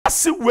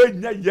wiase we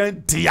nya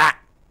yen dia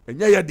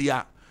enya ye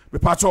dia me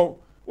pacho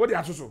wo de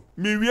asoso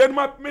me wie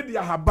no me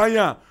dia haban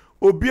a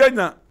obi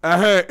anya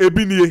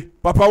ebi nie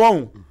papa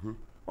won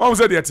won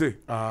say de te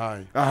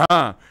ai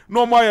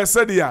no mo ye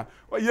say dia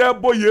ye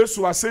bo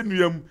Yesu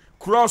asenuam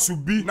cross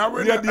bi na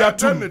we dia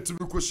to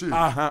be ko shame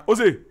o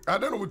say I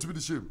don't know what to be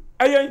the shame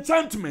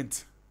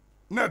enchantment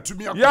na to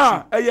me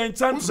yeah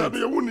enchantment say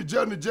be won ni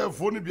je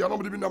fo ni bia no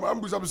be na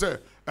am busa be say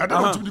I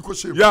don't know what to be ko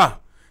shame yeah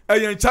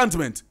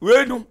enchantment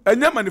we no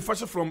enya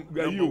manufacture from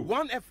you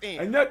 1FM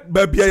enya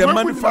babia ya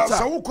manufacture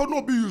so wo ko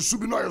no be you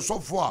bi no ye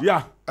sofo a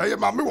yeah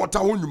ma me water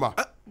ho nyuma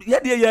ye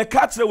de ye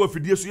ka kire wa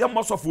fidie so ye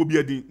mo sofo bi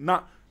adin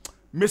na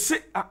me se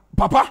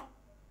papa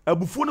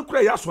abufu no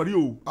kura ya asore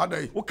o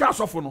adai wo ka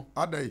sofo no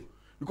adai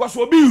because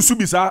obi yusu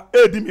bi sa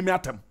edi me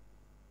atam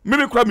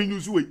me kura me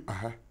yusu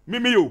we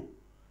me yo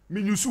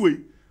me yusu we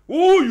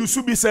wo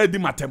yusu bi sa edi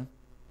matam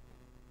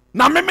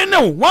na me ne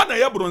wo na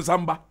ye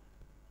bronsamba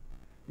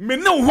me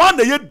ne wo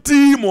na ye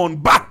demon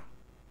ba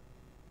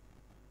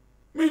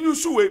me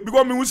yusu we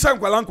because me wusa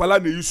nkwala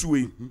na yusu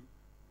we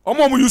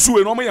omo yusu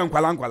we no omo ye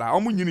nkwala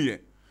omo nyini ye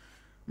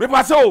me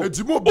pa se o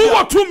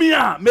wo to me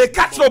a me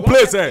catch no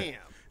place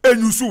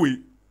enyusu we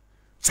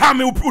cha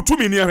me to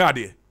me ne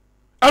hwade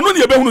anu ne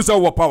ye behunu se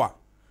wo power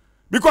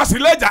because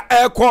Elijah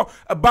eko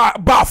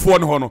ba fo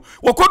ne ho no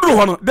wo koduru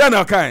ho no den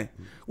na kan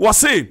wo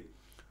say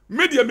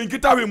media me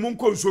nkita we mu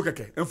nko nso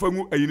keke emfa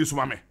mu ayini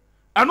soma me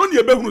anu ne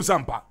ye behunu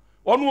sampa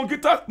onu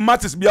nkita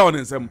matches bia on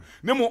nsem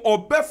ne mo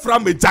obefra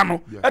meja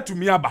no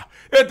etumi aba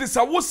it is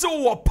a wo say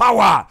wo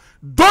power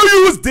don't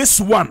use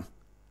this one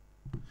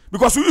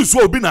because we use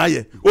obi na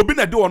aye obi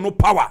na de ono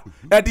power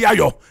e de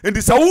ayo and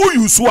this wo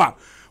use a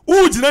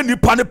wo gina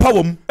nipa ne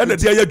power mu e na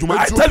de aye adwuma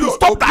I tell you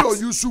stop that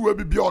you use we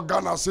be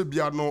organ say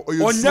bia no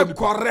oye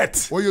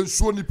correct oye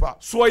nsuo nipa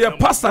so ye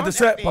pastor de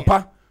say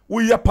papa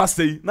we ye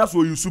pastor yi na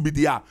so use bi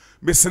dia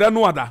me sere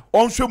no ada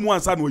onhwe mu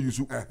ansa na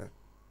use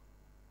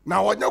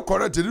na onye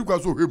correct ni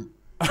kwa so hem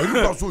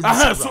ni so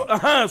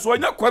use so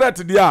onye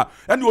correct dia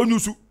ene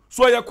onyusu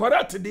so ye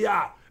correct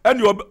dia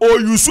ene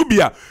o use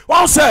bia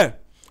won say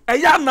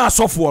eya na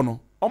asofo no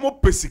omo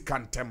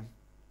pesikantem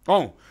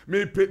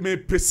me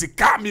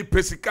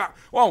pesika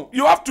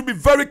you have to be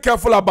very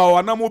careful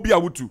about anamo bia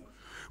wutu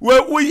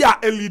we ya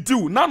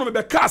elidu na no me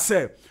be ka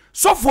say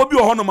sofo bi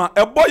ohono ma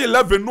e boy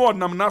 11 no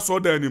nam na so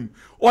da anim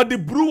or the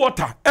brew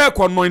water e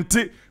ko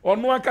nonti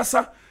ono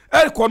akasa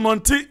e ko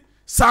nonti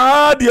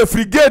saa de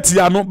frigate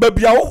ya no ba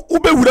bia wo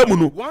be wura mu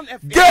no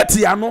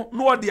gate ya no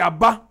no de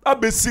aba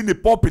abesi ni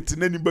pulpit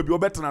na ni ba bi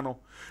obetena no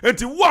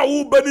enti wo a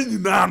wo ba ni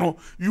nyina no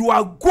you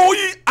are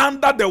going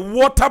under the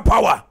water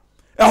power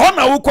e ho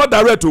na wo ko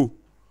direct o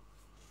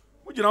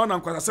wo gina wona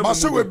nkwasa se ma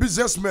se we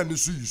businessman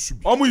so yusu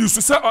bi omo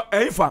yusu se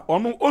eifa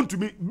ono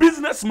ontumi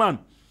businessman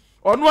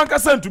ono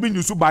ankasa ntumi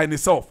yusu by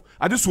himself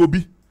ade so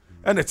obi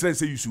e na kire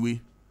se yusu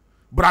we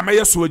bra me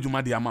yeso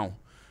adwuma de ama wo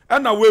e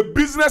na we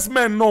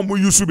businessman no mo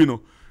yusu bi no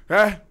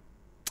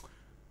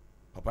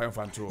papa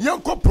infanto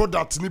yanko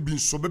product ni bi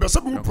so be se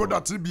bi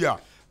product ni bi a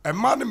a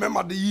man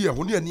member the year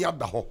ho ne ani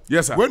ada ho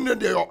yes sir when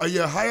they are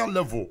a higher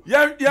level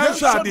yeah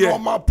sure there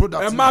normal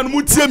product a man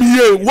mutie mi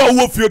here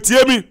wo fie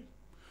tie mi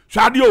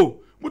hwade o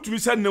mutumi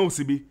se ne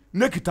osi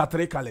nekita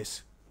 3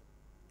 colors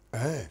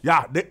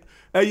yeah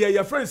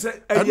your friend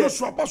say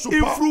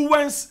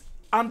influence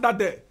under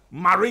the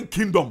marine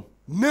kingdom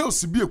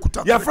nails bi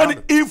ekuta your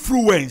friend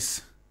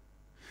influence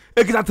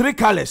ekita 3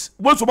 colors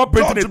one so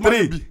paint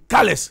 3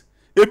 colors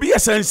ebi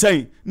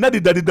yesensen na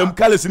didam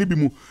colors ni bi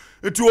mu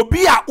eti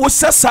obi a wo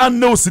sesa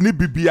nails ni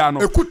bibia no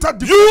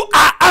you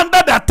are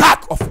under the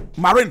attack of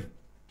marine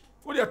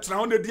wo dey try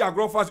on the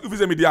diagro fast if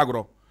is me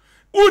diagro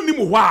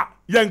unim ho a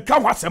yenka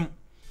hwasem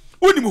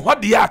unim ho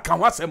de ya ka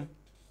hwasem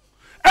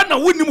ena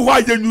unim ho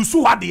a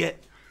yenyusu ho de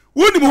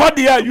unim ho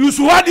de ya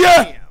yusu ho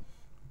de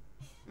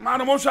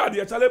man mo sha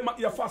de chale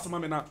ya fast ma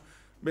me na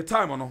me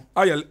time no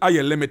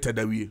aye limited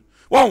awie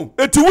wow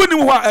eti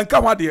unim ho a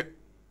enka ho de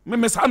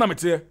me sa na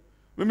mete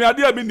me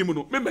ade a binim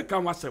no me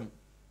ka hwasem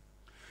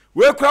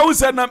we kra wo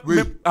se na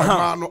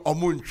no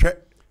omuntwe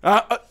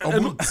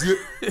omuntie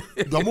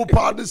domo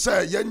pa de se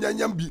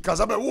yanyanyam bi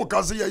kasa be wo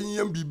kasa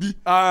yanyanyam bibi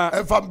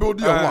efa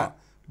build your wa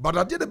but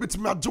ade de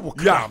bitimi age wo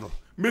kra no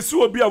me si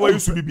obi a wa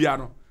yusu bibia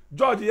no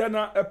George ye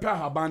na epe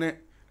habane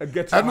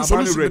get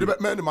habane ready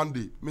me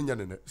Monday me nya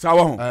ne sa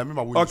wa ho me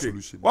ma wo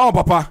solution wa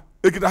papa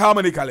ekita how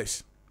many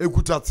colors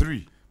ekuta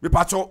 3 me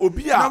pacho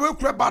obi a na we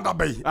kra bada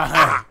bay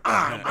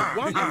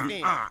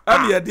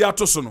ani e de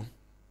atoso no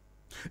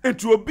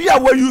enti obi a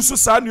wa yusu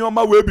sa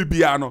neoma we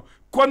bibia no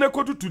kone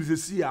kotutu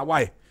sesi a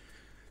why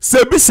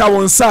se bi sha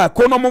won sa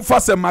kono mo fa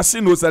se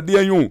machine o sa de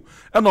anyu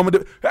e no mo de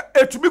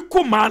etumi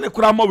kuma ne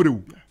kura ma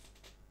werewu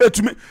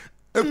etumi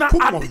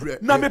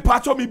na me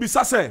pacho mi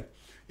bisa se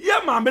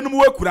ye ma me no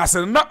mo akura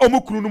se na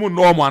omukuru no mo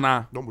no mo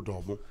ana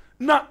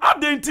na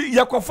adenti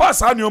ye kofa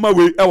sa neoma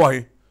we e wo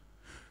he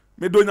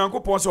me do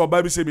nyankopon se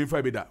oba bi se mi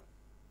fa bi da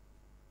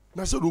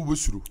na se do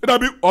wosuru na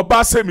bi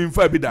oba se mi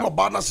fa bi da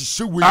oba na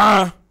se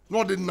hwe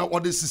no de na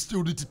what is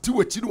still the ti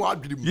wachi no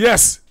adwiri mu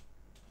yes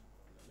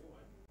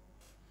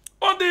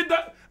on the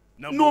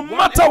no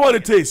matter what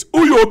it is,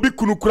 uyo obi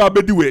kunu kura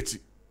bedi wechi.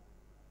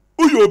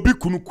 Uyo obi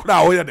kunu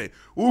kura oyede.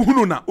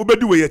 Uhunu na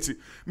ubedi wechi.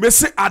 Me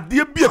say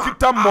adie bi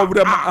ekita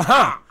mowre ma.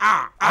 Aha.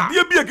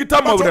 Adie bi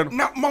ekita mowre no.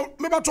 Na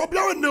me ba to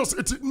bia nails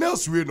it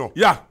nails we no.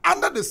 Yeah.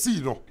 Under the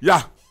sea no.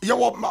 Yeah. Yeah,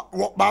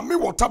 what me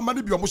water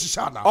money be omo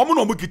shisha na. Omo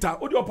no mo kita.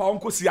 Odi opa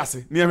onko si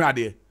ase. Ne ehwe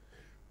ade.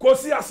 Ko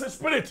si ase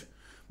spirit.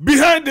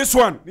 Behind this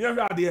one, ne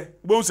ehwe ade.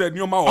 Bo say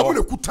nyoma o. Omo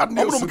le kuta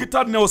nails. Omo no mo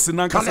kita nails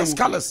nan kasa.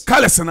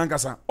 Callous nan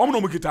kasa. Omo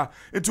no mo kita.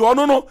 Enti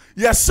ono no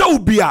ye se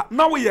obi a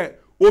na we ye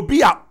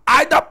obi a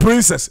either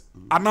princess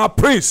and now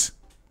prince.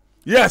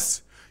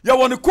 Yes. Ye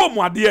woni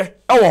komu ade e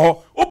wo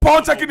ho. O pa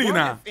on check ni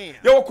na. Ye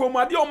wo komu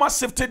ade o ma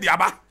shifted di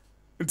aba.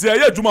 Enti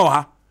ye adwuma wo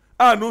ha.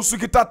 Ah no su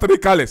kita 3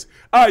 colors.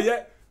 Ah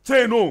ye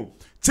chain no.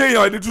 Chain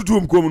ya de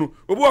tutum komu no.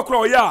 Obi wa kra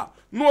o ya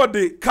no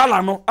de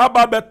color no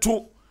aba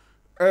beto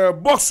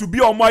box bi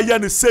o ma ye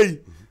ne sei.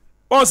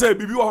 On say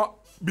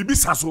bibi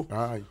saso.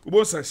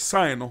 Obo say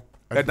sign no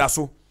e da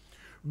so.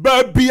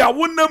 Ba bia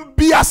wonam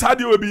bia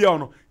sade we bia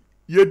no.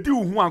 Ye di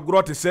hu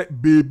agro te say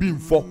baby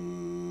mfo.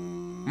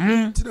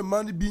 Ti the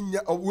man bi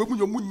nya we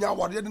mu nya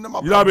wade de na ma.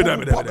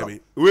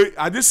 We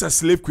are this a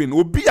slave queen.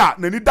 Obi a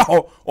nani da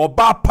ho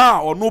oba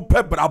pa ono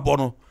pe brabo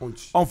no.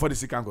 On for the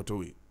sikan goto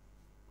we.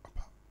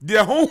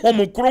 The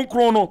home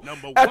kron no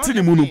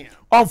etini mu no.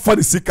 On for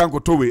the sikan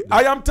goto we.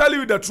 I am telling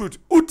you the truth.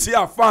 Uti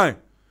are fine.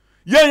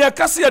 Ye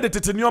kase ye de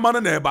tete nioma no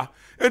na eba.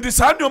 And this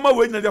hand nioma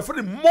we nya dey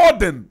for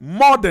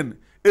modern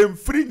em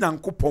free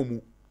nyankopon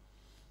mu.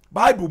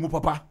 Bible mu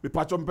papa me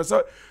pacho me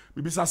pese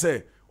me bisa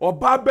say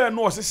oba be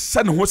no se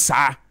se ne ho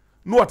saa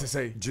no what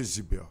say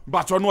Jezebel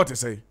but no what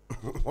say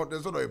what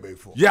there's no be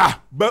for yeah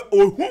but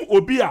ohu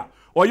obi a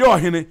oye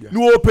ohene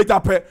ni o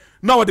pejape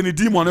na what the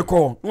demon e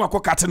call no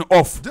akọ cutting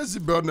off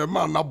Jezebel na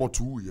man na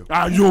botu ye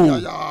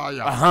ayo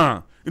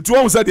aha nti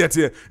won say de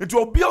nti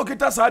obi a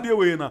okita saa de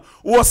we na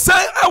wo say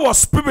I was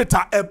spirit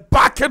a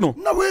back no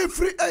na we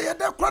free e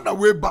de kwa na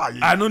we buy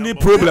I no need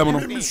problem no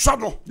me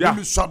shado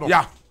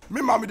yeah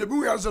me mama de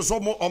bi answer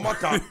so mo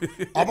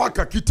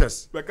omaka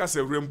kites beka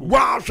say rainbow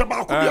wa hwe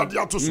ba ko bia de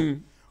ato so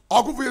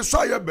akufo ye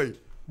so ye be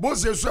bo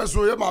se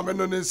so ye mama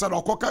no nsa na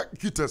okoka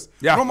kites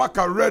no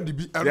maka red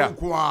bi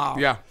enko a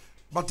yeah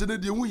but the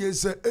de hu ye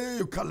say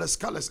colors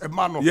e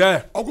man no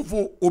yeah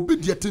akufo obi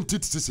de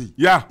tintit sisi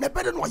yeah na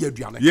be de no ye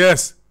aduane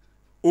yes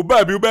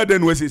oba de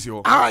no asisi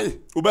ho ai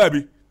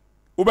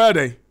oba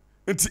de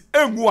nti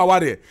engu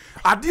aware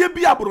ade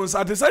bi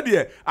abronsa te se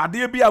de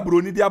ade bi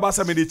abroni di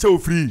abasa me de che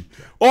free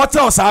o che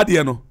o sa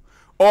de no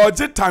o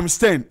je times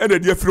 10 e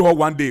de free ho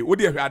one day wo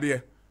de hwe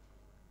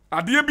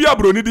ade bi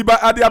abroni di ba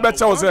ade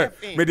abeche o se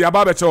me de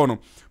aba beche o no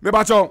me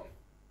ba che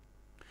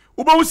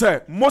wo ba wo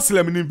se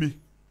muslim ni bi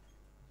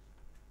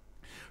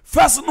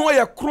first no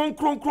ye kron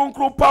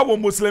pa wo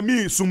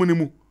muslimi sumuni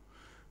mu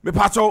me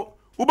pa che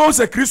wo ba wo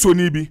se kristo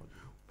ni bi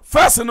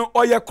first no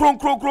o ye kron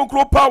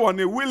pa wo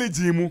ne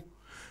village mu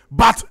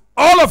but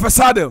all of a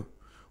sudden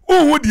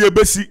who die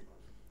besi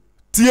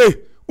tie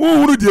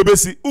who die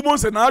besi ubon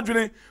se na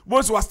adwene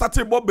ubon se was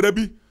starting bob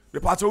brabi the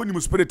part of him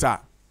spirit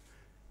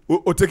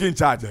o taking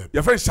charge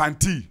your friend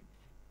Chanti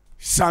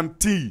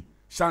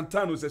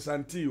Chantano se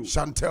Chanti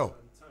Chantel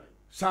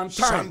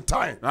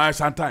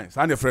Chantai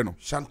san your friend no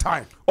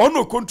Chantai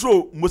ono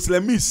control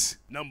muslimis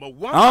number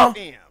 1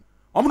 FM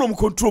omno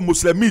control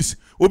muslimis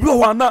obi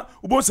ho ana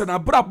ubon se na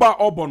braba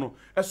obono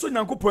eso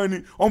nyankopon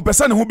ani on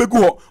pese ne ho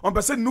begu ho on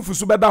pese ne nufu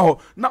so beda ho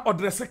na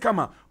odresse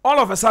kama all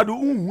of a sudden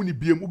unhu ni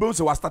biem ubon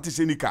se wa start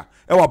senika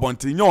e wa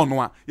bonti nye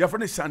ono a your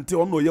friend Chante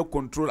ono ye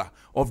controller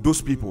of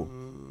those people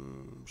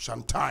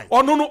Chantai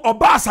ono no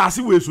oba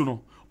asase we so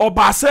no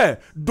oba say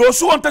those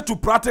who wanted to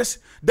practice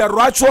the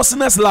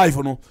righteousness life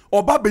no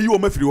oba be yi o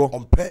mafiri ho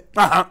ompe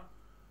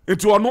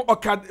into ono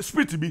okad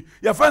spirit bi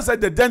your friend said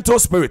the gentle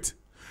spirit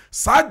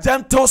sa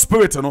gentle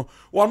spirit no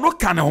ono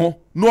ka ne ho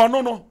no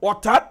ono no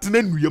otat na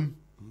nuyam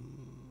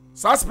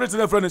sa spirit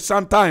na friend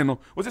Chantai no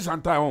o se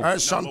Chantai ho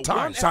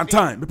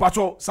Chantai me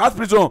pacho sa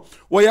spirit no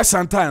wo ye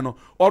Chantai no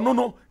ono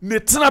no ne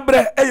tena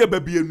bre eye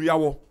babie nuya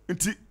wo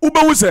nti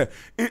ubewu se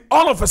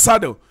all of a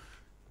sudden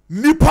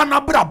nipa na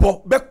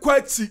brabo be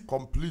kwati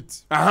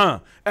complete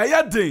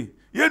eye den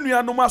ye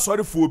nua no ma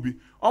sori fo bi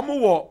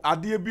omo wo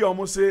ade bi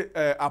omo se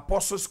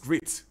apostles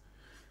great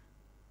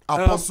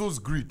Apostles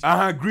greed.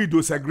 Greed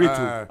was a great.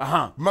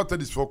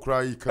 Methodist for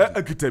cry.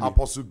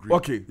 Apostle greed.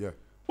 Okay. Yeah.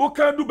 O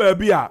can do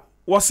baby a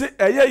was say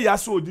eye ya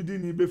so didi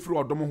ni be free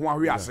odom ho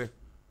ahwe ase.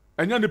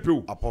 Enya ne pe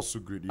o.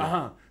 Apostle greed.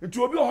 Nti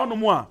obi ho no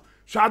mo a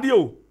hwade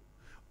o.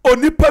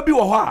 Onipa bi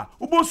wo ho a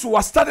ubonsu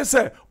was started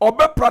say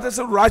obe practice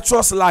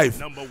righteous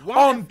life.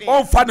 On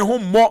fa ne ho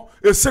mo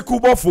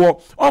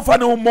esekubofo, on fa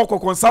ne ho mo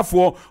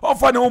kokonsafo, on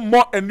fa ne ho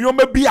mo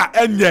enioma bi a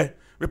enye.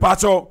 Me pa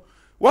cho.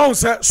 Won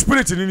say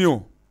spirit ni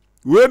o.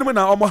 We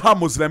na omo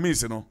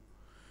Muslims no.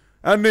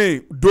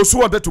 And those who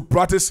wanted to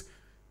practice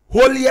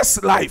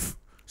holiest life.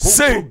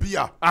 Say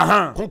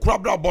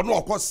konkrabra bono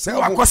akosel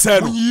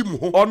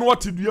ono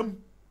otiduam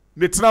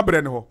ne tena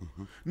bre ne ho.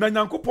 Na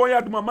nyankopon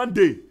ya aduma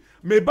Monday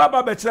me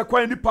baba be kire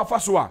kwan ni pafa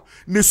so a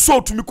ne so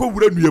tumi ko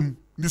wura nuam.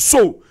 Ne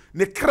so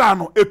ne kra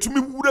no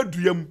etumi wura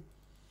duam.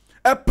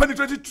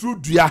 penetrate through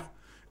dua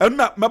and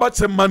na meba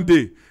che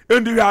Monday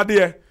and the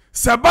idea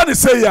sabani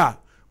say ya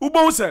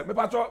ubon say me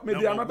pacho me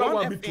dey another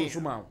one be to so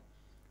ma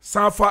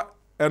sanfa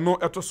eno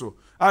etoso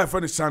I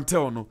friend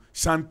Chantel no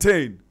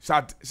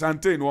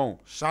Chantain one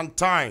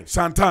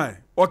Chantain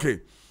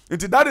okay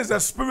into that is the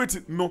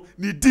spirit no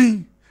ni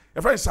din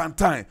a friend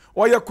Chantain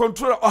or your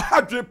controller or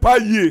hadre pa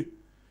ye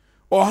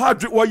or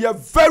hadre or you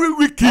very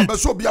wicked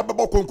abeso bia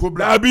bebo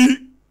konkobra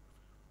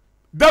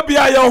dabi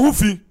aya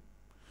ohufi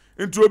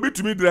into obi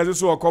to me dress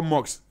so come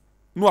mox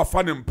no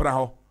afa ne mpra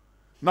ho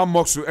na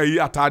mox ayi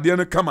atade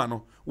no kama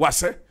no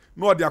wase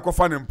no ode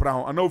akofa ne mpra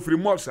ho ana ofiri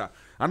mox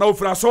ana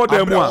ofiri aso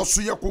dem a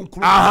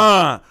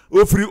aha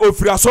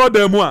ofiri aso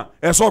dem a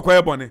eso kwa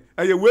ebone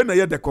eye we na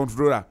ye the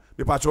controller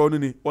me pacho no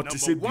ni o te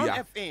se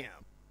dua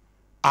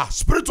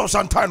spirit of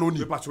Chantain oni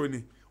me pacho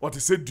ni o te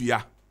se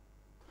dua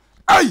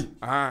ai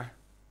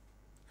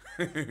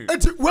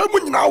enti we mu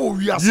nyina wo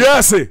wiase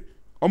yes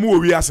omo wo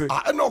wiase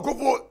na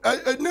okofo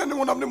ne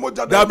wonam ne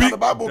moja da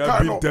Bible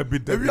kan no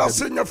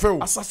wiase nya fe o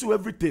assassin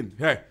everything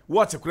hey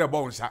watch kure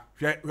bo nsa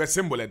hwe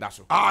symbol da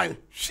so ai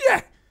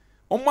hwe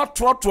omo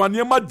totoa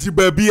ne ma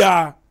giba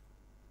bia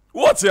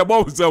watch e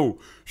bo nsa o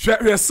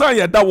hwe san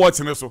ye da watch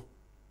ne so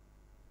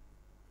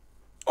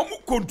omo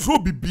control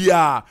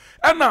bibia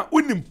na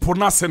unim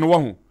ponase ne wo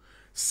ho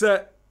se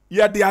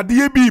ye de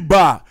ade bi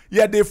ba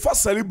ye de for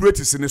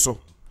celebrities ne so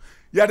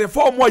ya de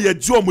form wa ya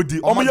ji omudi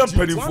omo ya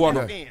mpanimfo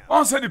no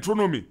on say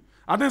Deuteronomy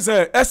I think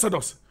say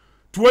Exodus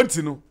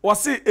 20 no o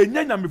say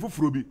enyanya me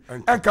foforo bi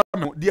enka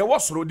de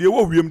wosoro de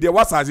wo hwiem de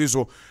wasase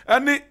so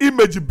any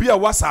image bi a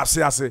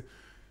wasase ase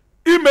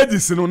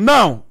images no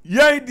now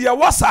ye de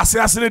wasase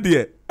ase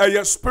de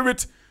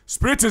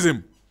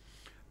spiritism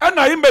and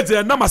na image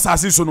na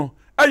masase so no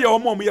eye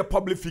omo ye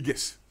public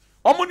figures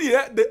omo ne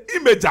the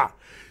image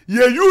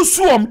ye use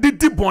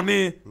didi bone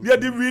ye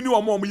de wini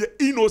omo ye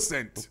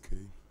innocent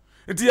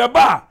nti ye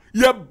ba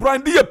ye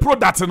brand ye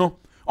product no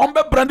on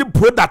be brand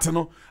product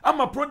no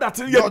ama product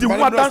ye di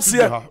hu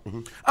adanse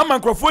ama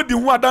nkrofo di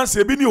hu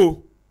adanse bi ni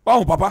o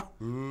wa papa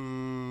bi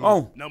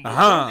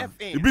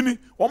ni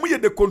omo ye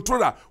the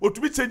controller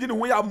otumi change ni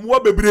hu ya moa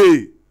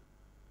bebre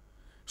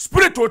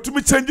spirit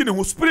otumi change ni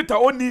hu spirit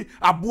oni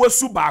aboa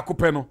su ba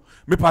akopɛ no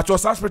me pacho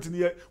spirit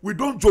ni we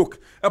don't joke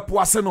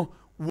epoase no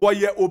wo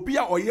ye obi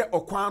a oye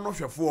okwan no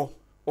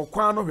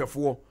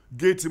hwefo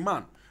gate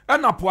man.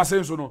 And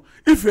so no,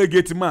 if you're a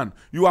gate man,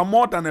 you are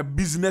more than a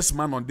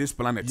businessman on this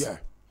planet. Yeah.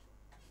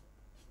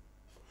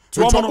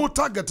 So no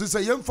target is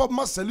a young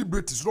farmer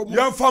celebrities.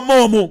 Young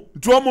farmer,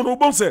 no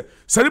bon say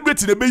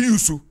celebrity they be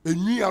yusu.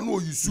 Enyi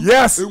ano yusu.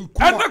 Yes. And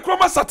the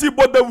chroma sati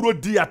board the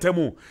road di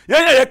atemu.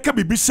 Yeah, can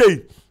be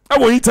say. I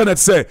will internet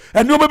say,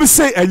 and you maybe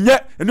say and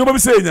yet, and you maybe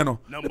say no.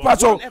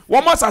 Pacho,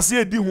 one must I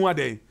see di hu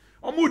ade.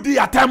 Omu di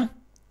atem.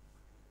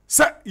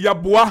 Say ya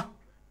boa,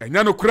 and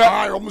ya no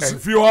cry, and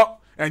fio,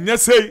 and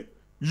yes say.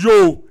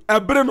 Yo,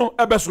 ebre no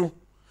ebeso.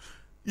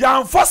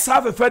 Yamfa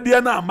save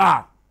fede na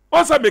ma.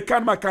 Once me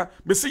kan maka,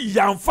 me say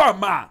yamfa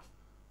ma.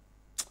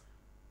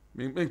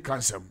 Me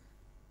cancel.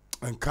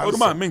 And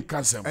cancel. Me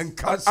cancel.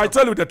 I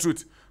tell you the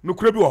truth. No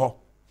kure bi wo ho.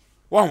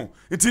 Wo ho.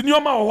 Nti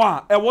nioma wo ho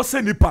a e wo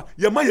se nipa,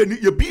 ye ma ye ni,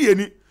 ye bi ye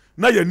ni.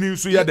 Na ye ni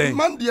nso ye den.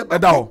 Man de be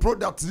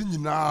product ni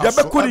nyina. Ye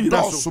be ko ni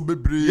nyina so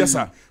bebre. Yes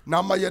sir.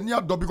 Na ma ye ni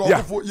ado because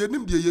of ye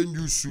nim de ye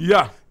nyusu.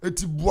 Yeah.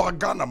 Eti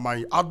buaga na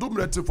man. Adom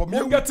rete for me.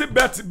 You get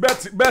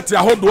bet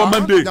ya hold one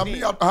Monday. Na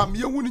me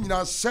ye hu ni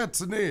nyina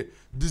shirt ne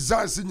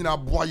designs ni nyina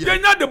boa ye. Ye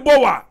nya de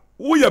bowa.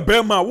 Wo ye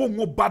be ma wo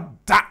ngo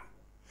bada.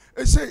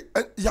 E say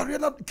yare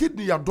na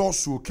kidney ya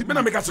doso. Kidney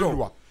na make a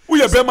show. Wo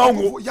ye be ma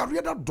ngo.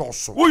 Yare na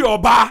doso. Wo ye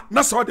oba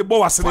na so de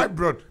bowa se.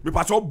 Fibroid. Me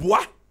pa so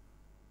boa.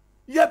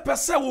 Ye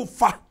pese wo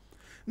fa.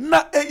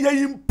 Na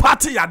ye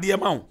impati ya de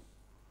ma wo.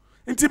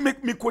 Nti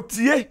me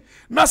kotie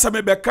na se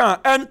me beka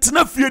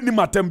entena fie ni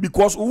matem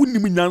because wo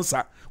nim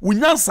nyansa. Wo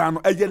nyansa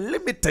no eye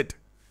limited.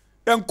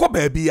 Enko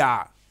ba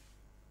bia.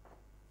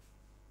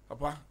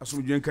 Papa,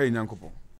 asumdwen kan nyankopon.